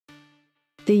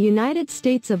The United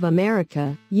States of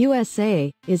America,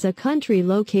 USA, is a country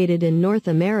located in North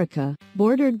America,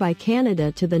 bordered by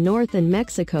Canada to the north and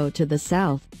Mexico to the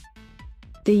south.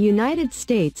 The United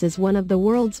States is one of the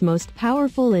world's most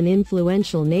powerful and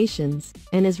influential nations,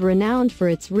 and is renowned for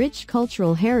its rich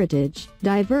cultural heritage,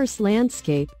 diverse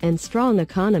landscape, and strong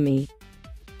economy.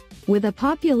 With a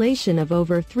population of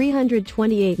over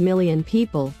 328 million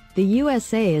people, the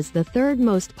USA is the third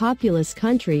most populous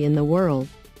country in the world.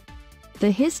 The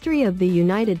history of the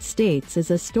United States is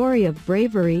a story of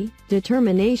bravery,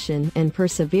 determination, and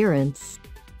perseverance.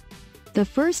 The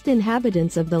first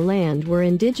inhabitants of the land were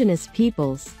indigenous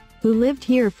peoples, who lived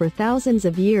here for thousands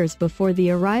of years before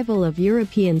the arrival of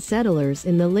European settlers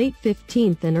in the late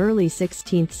 15th and early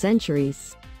 16th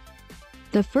centuries.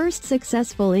 The first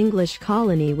successful English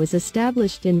colony was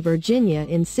established in Virginia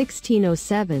in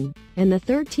 1607, and the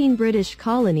 13 British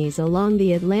colonies along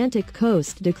the Atlantic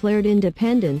coast declared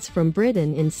independence from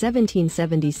Britain in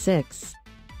 1776.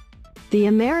 The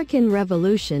American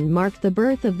Revolution marked the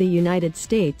birth of the United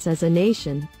States as a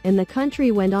nation, and the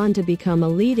country went on to become a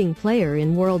leading player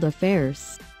in world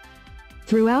affairs.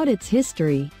 Throughout its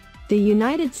history, the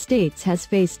United States has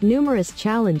faced numerous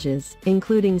challenges,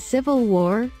 including civil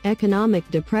war, economic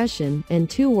depression, and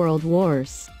 2 world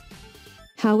wars.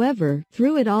 However,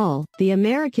 through it all, the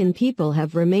American people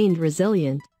have remained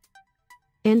resilient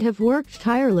and have worked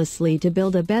tirelessly to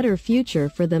build a better future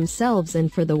for themselves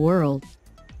and for the world.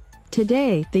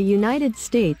 Today, the United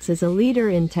States is a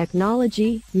leader in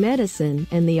technology, medicine,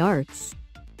 and the arts,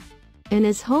 and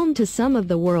is home to some of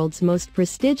the world's most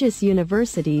prestigious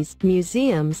universities,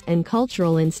 museums, and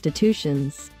cultural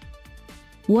institutions.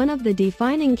 One of the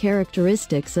defining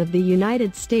characteristics of the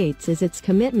United States is its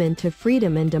commitment to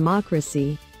freedom and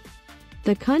democracy.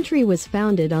 The country was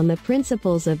founded on the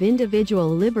principles of individual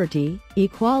liberty,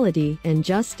 equality, and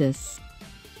justice.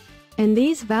 And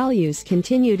these values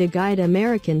continue to guide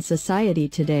American society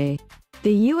today.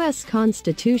 The U.S.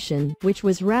 Constitution, which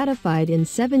was ratified in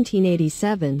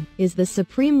 1787, is the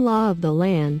supreme law of the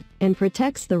land, and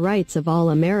protects the rights of all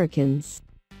Americans.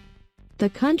 The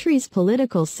country's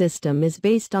political system is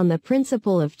based on the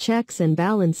principle of checks and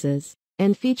balances,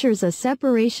 and features a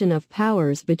separation of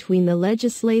powers between the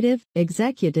legislative,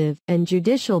 executive, and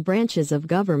judicial branches of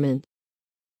government.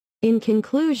 In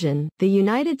conclusion, the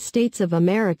United States of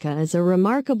America is a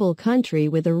remarkable country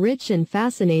with a rich and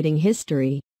fascinating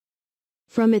history.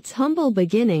 From its humble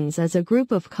beginnings as a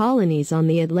group of colonies on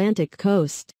the Atlantic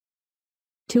coast,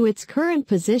 to its current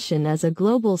position as a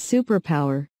global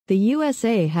superpower, the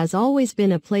USA has always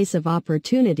been a place of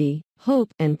opportunity,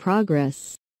 hope, and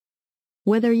progress.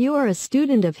 Whether you are a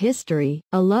student of history,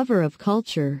 a lover of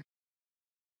culture,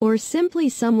 or simply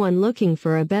someone looking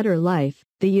for a better life,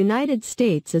 the United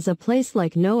States is a place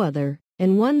like no other,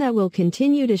 and one that will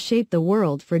continue to shape the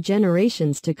world for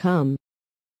generations to come.